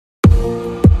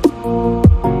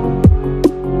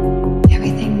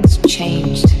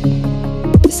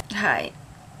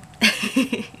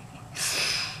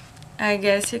I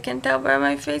guess you can tell by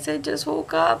my face I just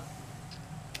woke up.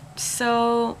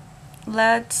 So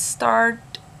let's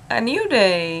start a new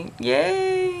day.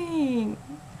 Yay! I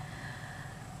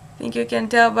think you can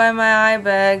tell by my eye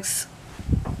bags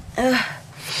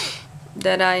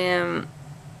that I am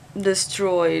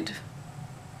destroyed.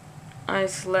 I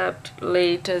slept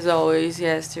late as always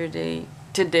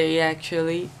today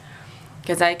actually,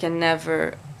 because I can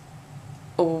never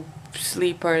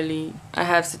sleep early. I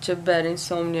have such a bad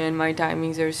insomnia and my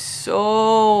timings are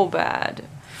so bad.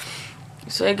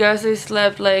 So I guess I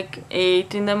slept like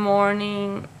 8 in the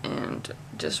morning and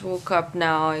just woke up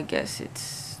now. I guess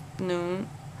it's noon.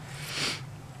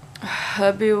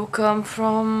 Hubby will come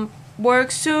from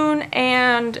work soon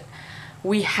and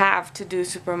we have to do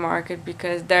supermarket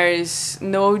because there is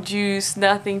no juice,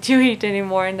 nothing to eat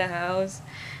anymore in the house.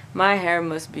 My hair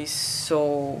must be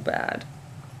so bad.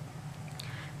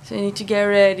 So I need to get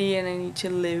ready and I need to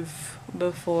leave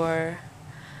before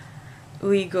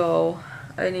we go.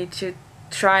 I need to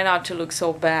try not to look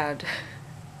so bad.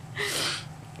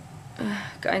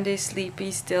 Kinda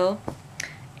sleepy still.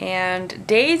 And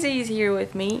Daisy is here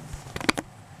with me.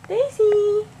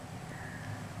 Daisy!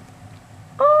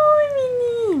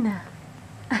 Oh, menina!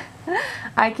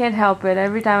 I can't help it.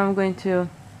 Every time I'm going to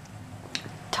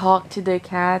talk to the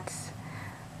cats,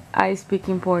 I speak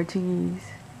in Portuguese.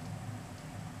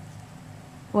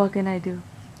 What can I do?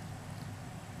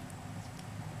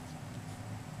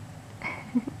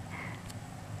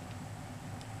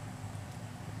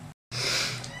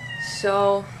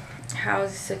 So,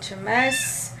 house is such a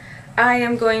mess. I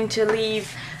am going to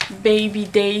leave baby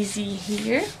Daisy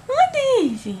here. Oh,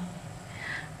 Daisy!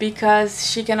 Because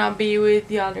she cannot be with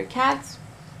the other cats.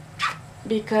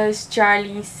 Because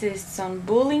Charlie insists on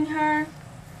bullying her.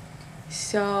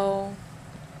 So,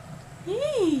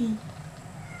 hey!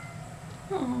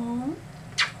 Oh,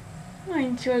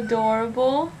 aren't you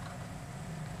adorable?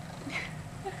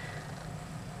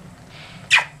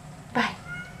 Bye.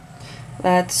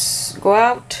 Let's go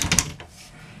out.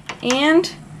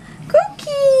 And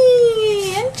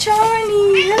Cookie and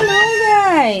Charlie. Hello,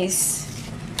 guys.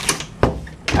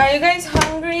 Are you guys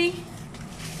hungry?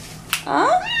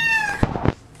 Huh?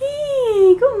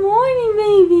 Hey, good morning,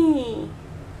 baby.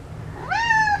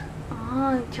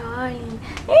 Oh, Charlie.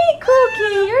 Hey,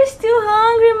 Cookie, you're still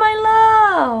hungry, my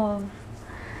love.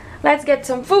 Let's get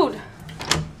some food.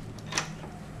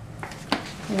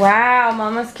 Wow,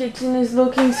 Mama's kitchen is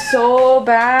looking so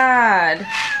bad.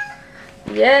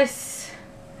 Yes.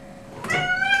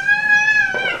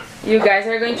 You guys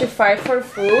are going to fight for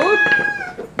food?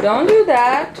 Don't do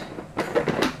that.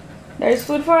 There's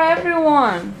food for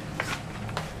everyone.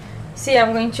 See,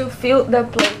 I'm going to fill the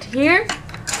plate here.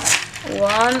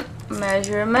 One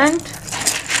measurement.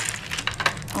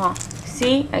 Oh,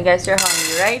 see? I guess you're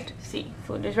hungry, right? See,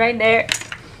 food is right there.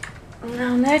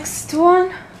 Now next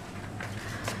one.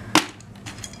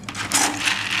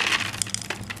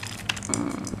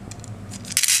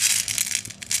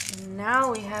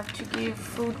 Now we have to give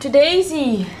food to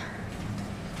Daisy.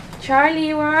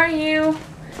 Charlie, where are you?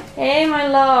 Hey, my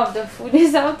love, the food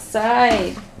is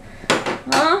outside.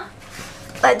 Huh?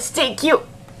 Let's take you.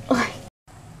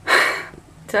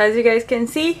 So as you guys can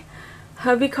see,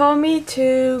 hubby called me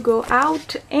to go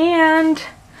out and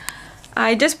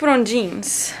I just put on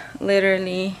jeans,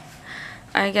 literally.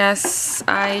 I guess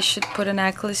I should put a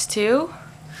necklace too.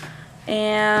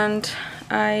 And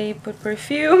I put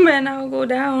perfume and I'll go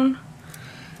down.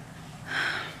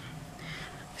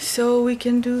 So we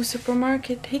can do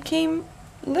supermarket. He came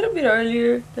a little bit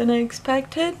earlier than I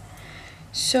expected.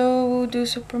 So we'll do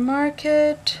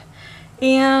supermarket.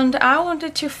 And I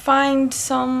wanted to find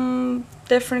some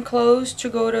different clothes to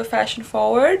go to Fashion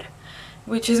Forward,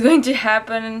 which is going to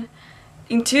happen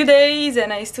in 2 days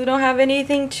and I still don't have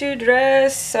anything to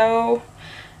dress, so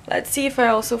let's see if I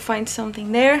also find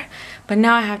something there. But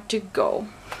now I have to go.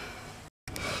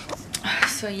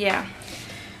 So yeah,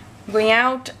 going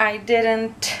out. I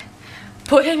didn't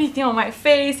put anything on my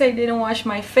face, I didn't wash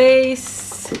my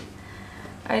face,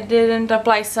 I didn't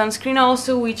apply sunscreen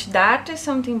also, which that is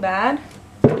something bad,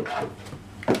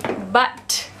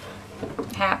 but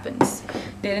it happens.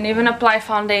 Didn't even apply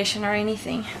foundation or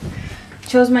anything.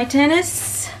 Chose my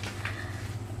tennis.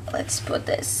 Let's put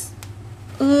this.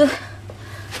 Ugh.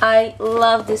 I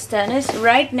love this tennis.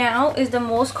 Right now is the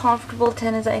most comfortable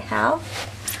tennis I have.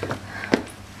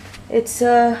 It's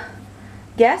a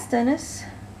gas tennis.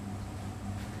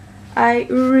 I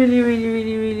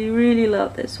really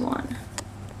love this one.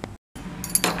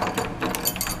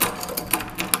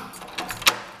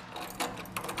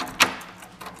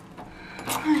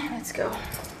 Let's go.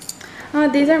 Oh,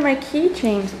 these are my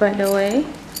keychains, by the way.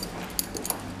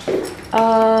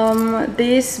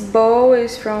 This bow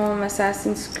is from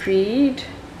Assassin's Creed,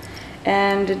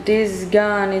 and this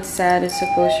gun, it said, is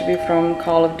supposed to be from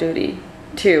Call of Duty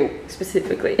 2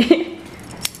 specifically.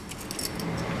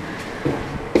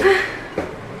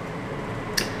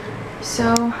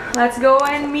 So let's go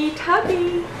and meet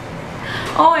hubby.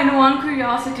 Oh, and one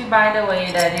curiosity, by the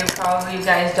way, that you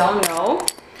guys don't know.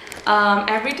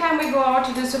 Every time we go out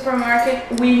to the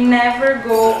supermarket, we never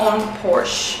go on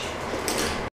Porsche.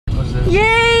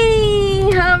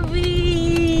 Yay, hubby!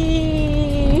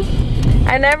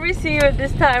 I never see you at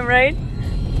this time, right?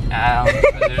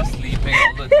 Because they're sleeping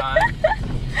all the time.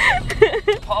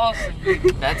 Possibly.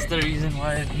 That's the reason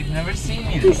why you've never seen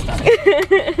me this time.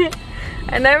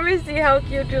 I never see how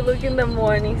cute you look in the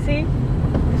morning, see?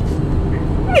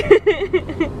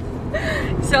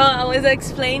 So I was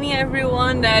explaining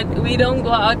everyone that we don't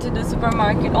go out to the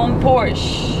supermarket on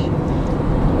Porsche.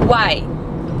 Why?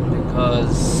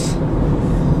 Because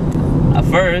at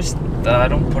first I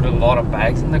don't put a lot of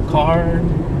bags in the car,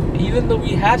 even though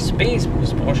we have space,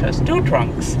 because Porsche has 2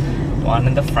 trunks, one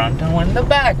in the front and one in the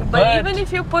back. But even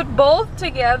if you put both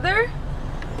together,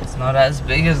 it's not as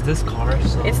big as this car,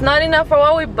 so it's not enough for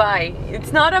what we buy.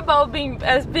 It's not about being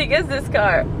as big as this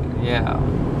car. yeah.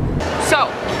 So,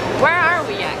 where are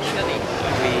we actually?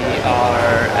 We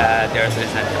are at the Air City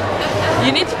Center.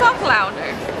 You need to talk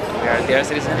louder. We are at the Air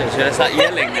City Center. Should I start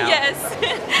yelling now? Yes.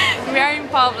 We are in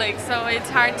public, so it's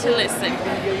hard to listen.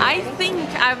 I think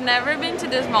I've never been to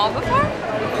this mall before.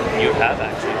 You have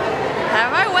actually.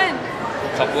 Have I? When?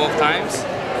 A couple of times.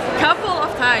 Couple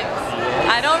of times.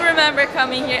 I don't remember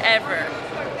coming here ever.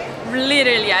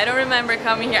 Literally, I don't remember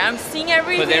coming here. I'm seeing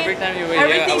everything. But every time you were here,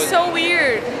 everything's so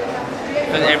weird.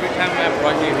 But every time I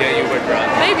brought you here, you were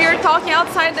drugged. Maybe you're talking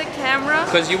outside the camera.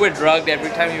 Because you were drugged every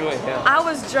time you were here. I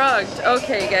was drugged.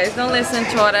 Okay, guys, don't listen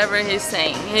to whatever he's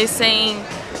saying. He's saying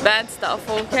bad stuff,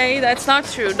 okay? That's not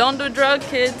true. Don't do drug,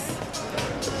 kids.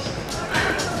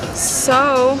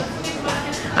 So,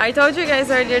 I told you guys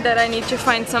earlier that I need to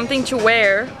find something to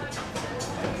wear.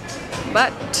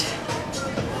 But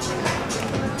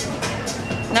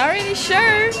not really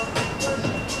sure.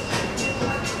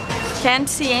 Can't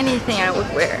see anything I would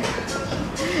wear.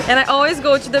 And I always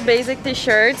go to the basic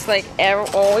t-shirts, like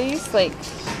always, like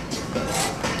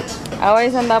I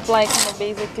always end up like in the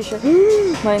basic t-shirt.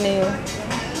 My nail.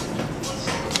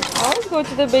 I always go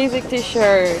to the basic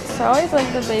t-shirts. I always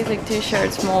like the basic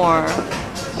t-shirts more.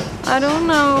 I don't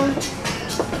know.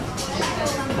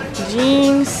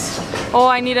 Jeans. Oh,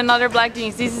 I need another black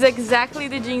jeans. This is exactly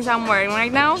the jeans I'm wearing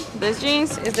right now. This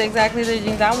jeans is exactly the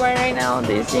jeans I'm wearing right now.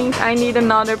 These jeans, I need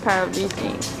another pair of these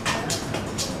jeans.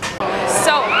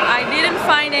 So, I didn't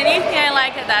find anything I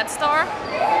like at that store.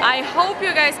 I hope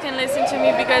you guys can listen to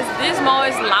me because this mall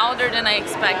is louder than I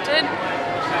expected.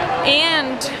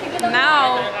 And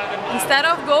now, instead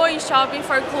of going shopping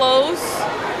for clothes,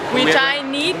 which I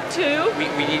need to... We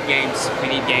need games. We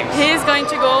need games. He's going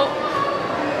to go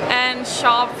and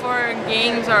shop for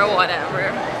games or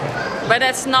whatever. But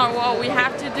that's not what we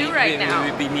have to do right now.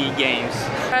 We need games.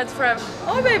 That's forever.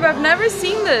 Oh babe, I've never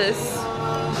seen this.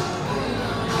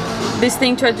 This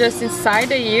thing to adjust inside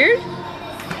the ear?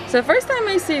 It's the first time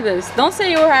I see this. Don't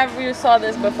say you saw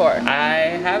this before.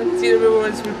 I haven't seen it before.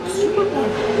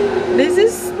 This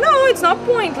is, no, it's not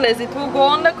pointless. It will go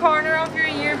on the corner of your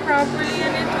ear properly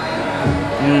and it will...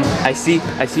 I see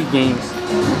games.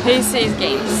 He sees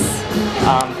games.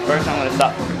 First I'm gonna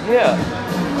stop here.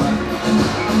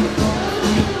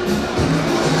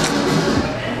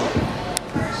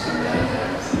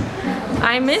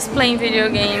 I miss playing video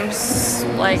games,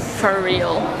 like for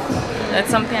real. That's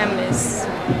something I miss.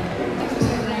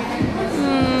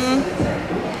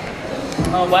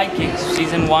 Oh, Vikings,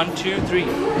 season 1, 2, 3.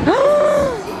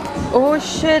 Oh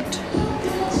shit.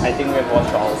 I think we've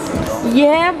watched all of them.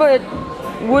 Yeah, but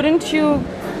wouldn't you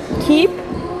keep?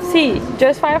 See,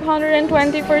 just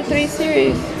 520 for 3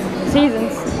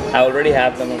 seasons. I already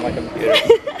have them on my computer.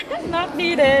 Not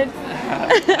needed.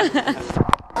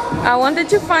 I wanted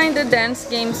to find a dance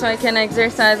game so I can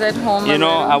exercise at home. You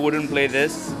know, I wouldn't play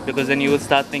this because then you would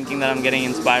start thinking that I'm getting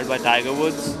inspired by Tiger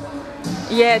Woods.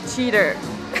 Yeah, cheater.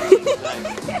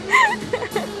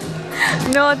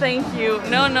 No, thank you.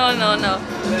 No.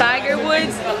 Tiger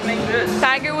Woods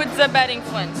is a bad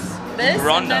influence. This,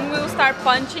 Ronda. and then we'll start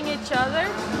punching each other.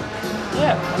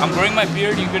 Yeah. I'm growing my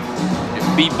beard. You could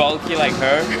be bulky like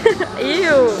her.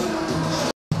 Ew.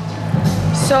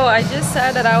 So I just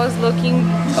said that I was looking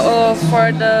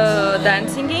for the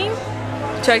dancing game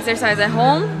to exercise at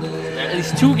home. There are at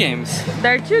least 2 games.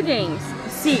 There are 2 games.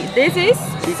 See, this is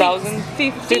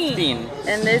 2015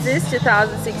 and this is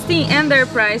 2016, and their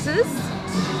prices.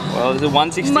 Well, is it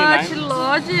 169? Much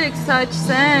logic, such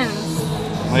sense.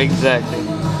 Exactly.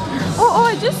 Oh,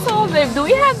 I just saw them. Do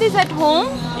we have this at home?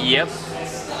 Yep.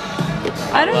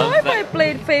 I don't know if I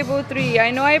played Fable 3.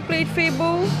 I know I played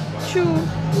Fable 2.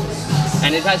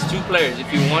 And it has 2 players.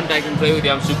 If you want, I can play with you.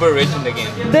 I'm super rich in the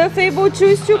game. The Fable 2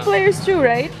 is 2 players too,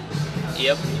 right?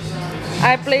 Yep.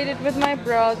 I played it with my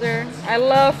brother. I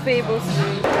love Fable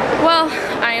 3. Well,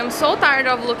 I am so tired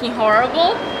of looking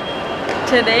horrible.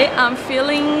 Today I'm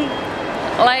feeling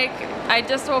like I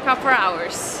just woke up for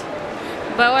hours.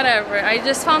 But whatever, I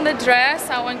just found the dress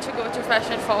I want to go to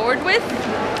Fashion Forward with.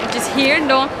 Just here,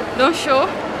 don't show.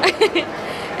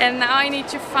 And now I need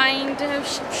to find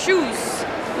shoes.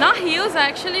 Not heels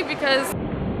actually, because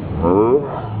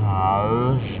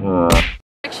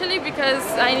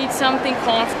I need something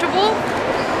comfortable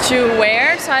to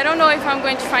wear. So I don't know if I'm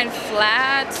going to find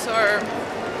flats or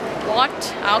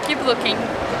what. I'll keep looking.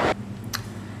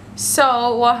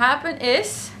 So what happened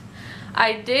is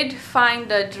I did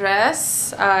find the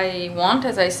dress I want,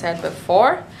 as I said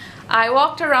before. I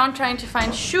walked around trying to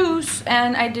find shoes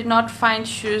and I did not find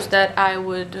shoes that I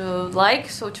would like,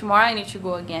 so tomorrow I need to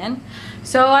go again.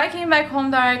 So I came back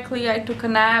home directly. I took a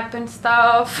nap and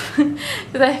stuff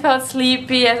because I felt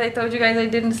sleepy. As I told you guys, I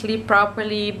didn't sleep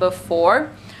properly before.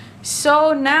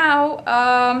 So now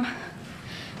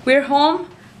we're home.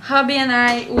 Hubby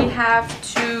and we have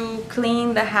to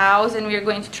clean the house and we're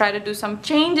going to try to do some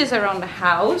changes around the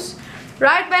house.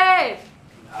 Right, babe?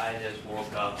 I just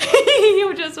woke up.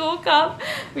 You just woke up?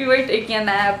 We were taking a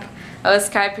nap. I was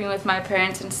Skyping with my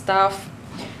parents and stuff.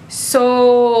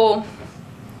 So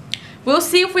we'll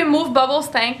see if we move Bubbles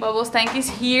tank. Bubbles tank is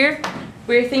here.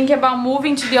 We're thinking about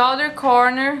moving to the other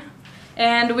corner.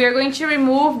 And we are going to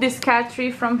remove this cat tree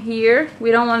from here.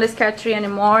 We don't want this cat tree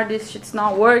anymore. This shit's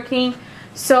not working.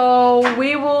 So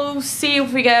we will see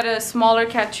if we get a smaller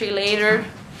cat tree later.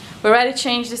 We already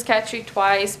changed this cat tree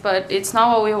twice, but it's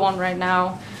not what we want right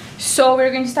now. So we're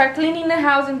going to start cleaning the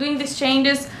house and doing these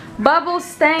changes.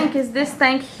 Bubbles tank is this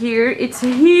tank here. It's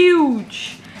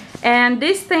huge. And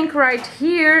this tank right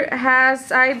here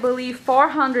has, I believe,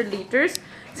 400 liters.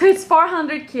 So it's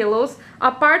 400 kilos.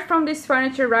 Apart from this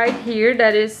furniture right here,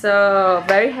 that is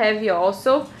very heavy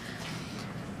also.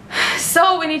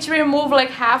 So we need to remove like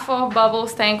half of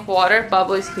Bubbles tank water.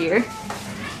 Bubbles is here.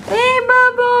 Hey,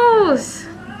 Bubbles!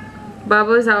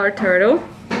 Bubbles is our turtle.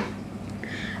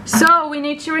 So we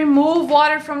need to remove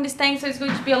water from this tank, so it's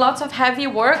going to be a lot of heavy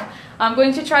work. I'm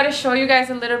going to try to show you guys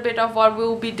a little bit of what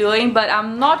we'll be doing, but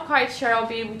I'm not quite sure I'll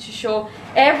be able to show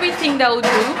everything that we'll do.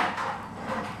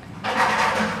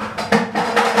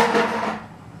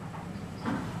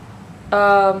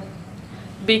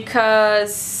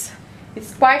 Because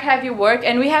it's quite heavy work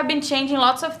and we have been changing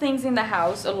lots of things in the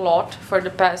house a lot for the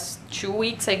past 2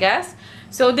 weeks, I guess.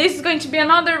 So this is going to be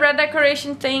another red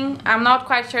decoration thing. I'm not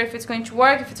quite sure if it's going to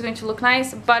work, if it's going to look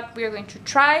nice, but we are going to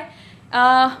try.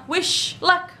 Wish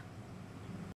luck!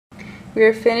 We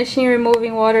are finishing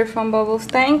removing water from Bubbles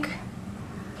tank.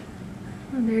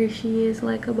 And there she is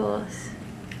like a boss.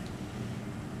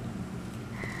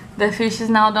 The fishes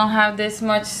now don't have this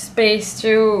much space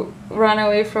to run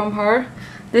away from her.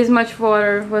 This much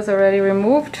water was already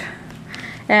removed.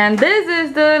 And this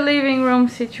is the living room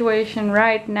situation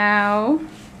right now.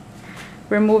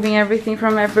 Removing everything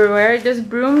from everywhere. I just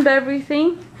broomed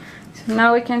everything. So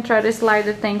now we can try to slide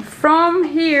the tank from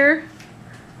here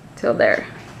till there.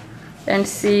 And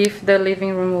see if the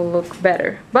living room will look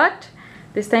better. But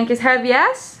this tank is heavy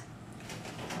as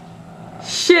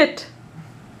shit.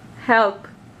 Help.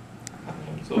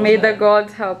 So May sad. the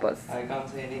gods help us. I can't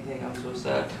say anything, I'm so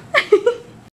sad.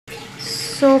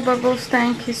 So Bubbles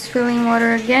tank is filling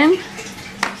water again.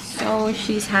 So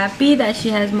she's happy that she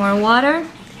has more water.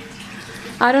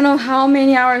 I don't know how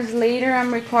many hours later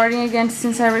I'm recording again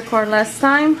since I recorded last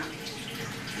time.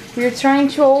 We're trying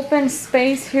to open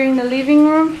space here in the living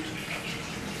room.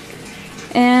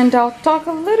 And I'll talk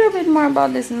a little bit more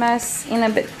about this mess in a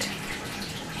bit.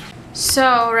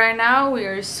 So right now we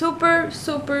are super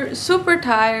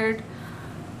tired.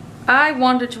 I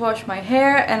wanted to wash my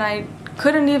hair and I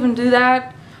couldn't even do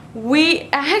that. We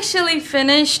actually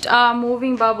finished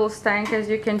moving Bubbles tank, as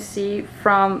you can see,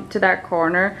 from to that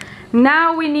corner.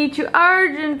 Now we need to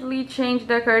urgently change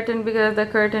the curtain because the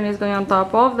curtain is going on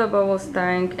top of the Bubbles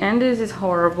tank and this is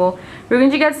horrible. We're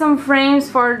going to get some frames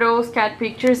for those cat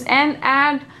pictures and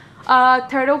add a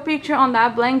turtle picture on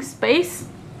that blank space.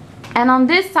 And on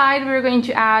this side we're going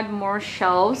to add more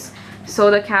shelves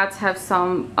so the cats have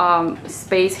some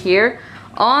space here.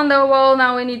 On the wall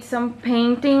now we need some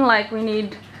painting, like we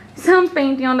need some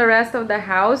painting on the rest of the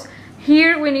house.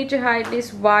 Here we need to hide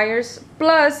these wires,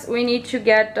 plus we need to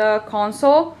get a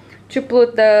console to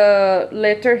put the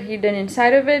litter hidden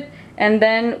inside of it, and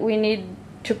then we need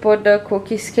to put the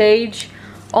cookies cage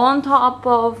on top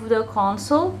of the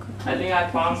console. I think I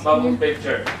found Bubbles'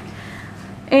 picture.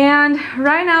 And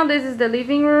right now this is the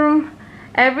living room.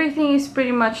 Everything is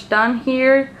pretty much done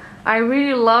here. I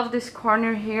really love this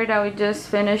corner here that we just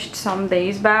finished some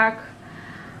days back.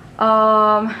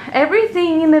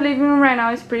 Everything in the living room right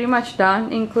now is pretty much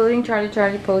done, including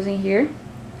Charlie posing here.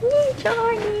 Yay,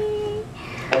 Charlie!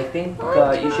 I think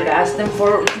you should ask them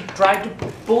to try to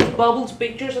post Bubbles'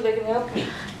 picture so they can help me.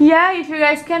 Yeah, if you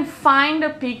guys can find a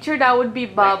picture that would be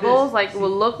Bubbles, like will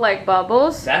look like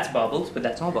Bubbles. That's Bubbles, but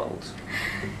that's not Bubbles.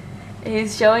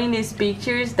 He's showing these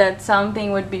pictures that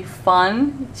something would be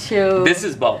fun to... This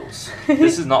is Bubbles.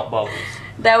 This is not Bubbles.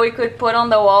 That we could put on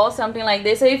the wall, something like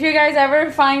this. So if you guys ever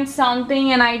find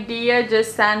something, an idea,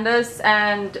 just send us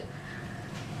and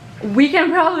we can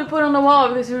probably put on the wall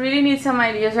because we really need some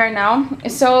ideas right now.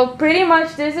 So pretty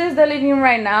much this is the living room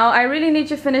right now. I really need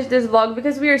to finish this vlog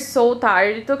because we are so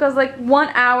tired. It took us like 1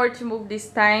 hour to move this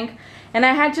tank. And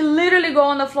I had to literally go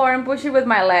on the floor and push it with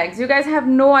my legs. You guys have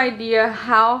no idea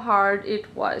how hard it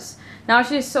was. Now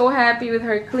she's so happy with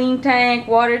her clean tank,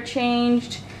 water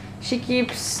changed. She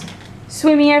keeps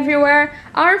swimming everywhere.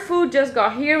 Our food just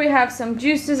got here. We have some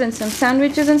juices and some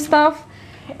sandwiches and stuff.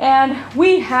 And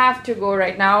we have to go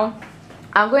right now.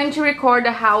 I'm going to record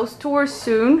a house tour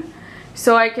soon,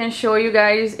 so I can show you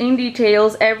guys in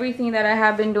details everything that I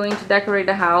have been doing to decorate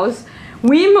the house.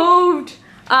 We moved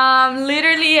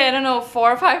literally, I don't know,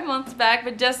 4 or 5 months back,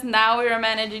 but just now we are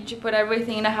managing to put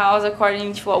everything in the house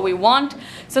according to what we want.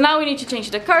 So now we need to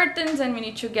change the curtains and we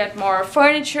need to get more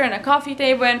furniture and a coffee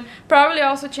table, and probably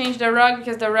also change the rug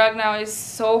because the rug now is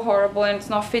so horrible and it's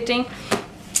not fitting.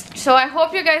 So I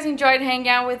hope you guys enjoyed hanging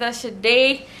out with us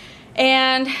today,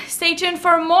 and stay tuned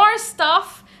for more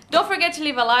stuff. Don't forget to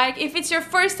leave a like. If it's your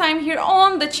first time here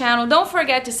on the channel, don't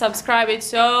forget to subscribe. It's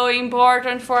so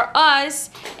important for us.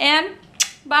 And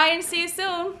bye and see you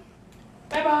soon.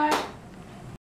 Bye bye.